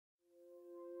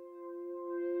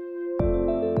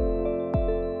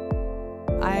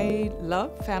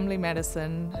love family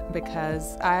medicine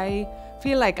because I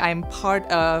feel like I'm part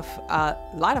of a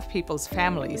lot of people's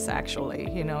families,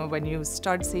 actually. You know, when you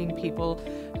start seeing people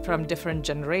from different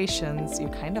generations, you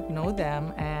kind of know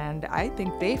them, and I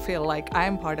think they feel like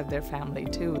I'm part of their family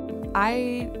too.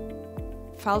 I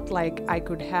felt like I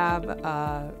could have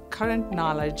current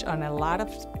knowledge on a lot of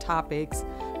topics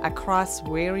across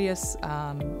various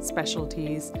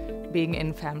specialties being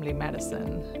in family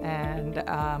medicine. And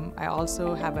I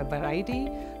also have a variety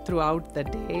throughout the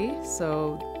day, so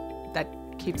that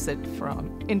keeps it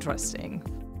from interesting.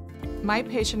 My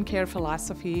patient care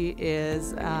philosophy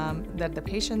is that the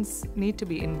patients need to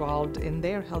be involved in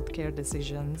their healthcare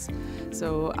decisions.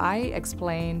 So I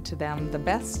explain to them the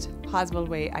best possible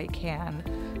way I can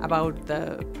about the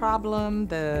problem,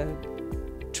 the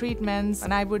treatments,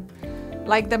 and I would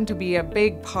like them to be a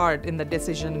big part in the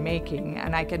decision making,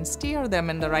 and I can steer them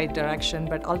in the right direction,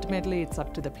 but ultimately it's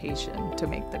up to the patient to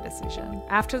make the decision.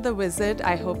 After the visit,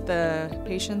 I hope the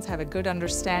patients have a good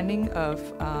understanding of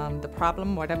the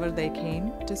problem, whatever they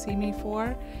came to see me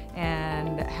for,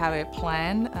 and have a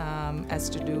plan as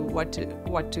to do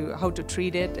how to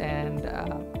treat it and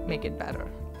make it better.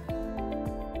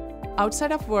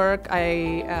 Outside of work,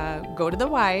 I go to the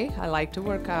Y. I like to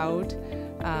work out.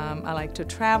 I like to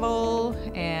travel,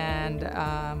 and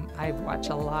I watch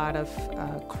a lot of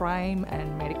crime and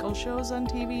medical shows on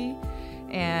TV,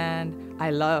 and I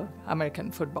love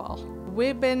American football.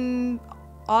 We've been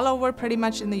all over pretty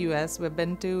much in the US. We've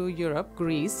been to Europe,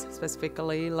 Greece,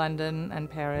 specifically London and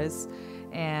Paris,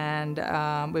 and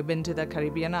we've been to the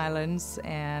Caribbean islands,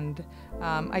 and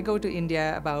I go to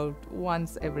India about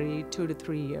once every 2 to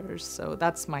 3 years, so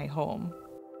that's my home.